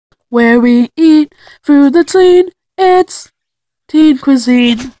where we eat food that's lean. It's Teen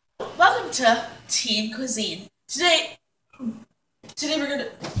Cuisine. Welcome to Teen Cuisine. Today we're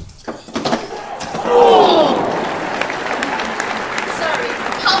gonna. Sorry,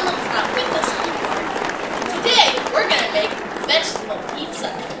 Paula's not with us anymore. Today we're gonna make vegetable pizza.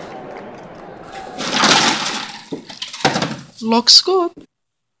 Looks good.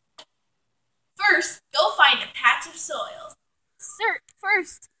 First, go find a patch of soil.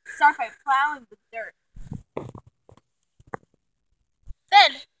 First, start by plowing the dirt.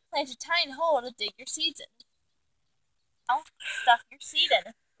 Then, plant a tiny hole to dig your seeds in. Now, stuff your seed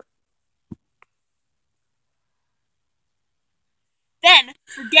in. Then,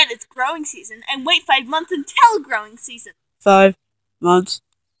 forget it's growing season and wait 5 months until growing season. 5 months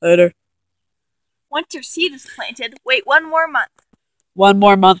later. Once your seed is planted, wait 1 more month. 1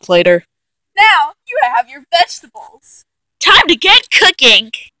 more month later. Now, you have your vegetables. Time to get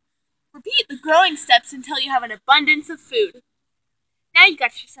cooking! Repeat the growing steps until you have an abundance of food. Now you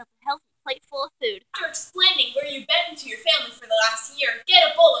got yourself a healthy plate full of food. After explaining where you've been to your family for the last year,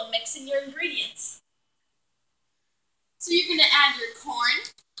 get a bowl and mix in your ingredients. So you're going to add your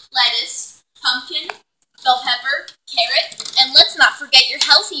corn, lettuce, pumpkin, bell pepper, carrot, and let's not forget your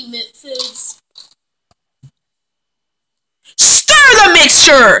healthy foods. Stir the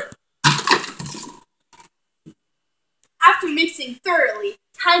mixture! After mixing thoroughly,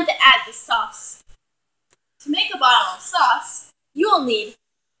 time to add the sauce. To make a bottle of sauce, you will need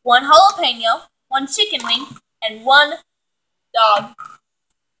 1 jalapeno, 1 chicken wing, and 1 dog.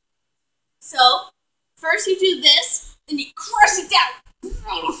 So, first you do this, then you crush it down.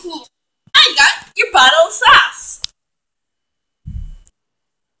 Now you got your bottle of sauce.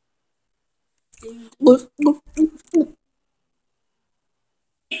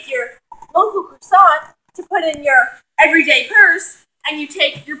 Take your local croissant to put in your everyday purse, and you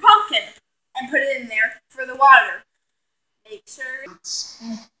take your pumpkin and put it in there for the water. Make sure.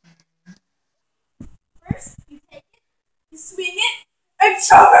 First, you take it, you swing it, and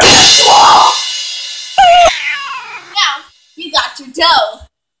shove it in the wall. Now, you got your dough.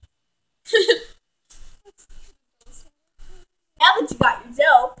 Now that you got your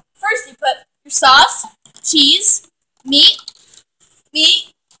dough, first you put your sauce, cheese, meat,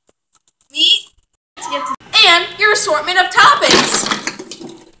 and your assortment of toppings.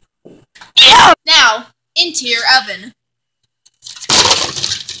 Yeah. Now, into your oven.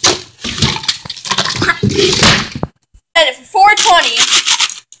 Set it for 420.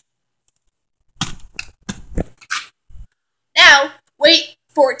 Now, wait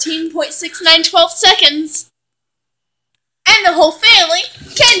 14.6912 seconds. And the whole family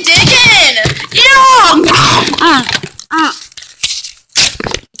can dig in.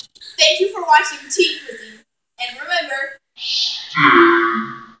 Thank you for watching Teen Cuisine. And remember, stay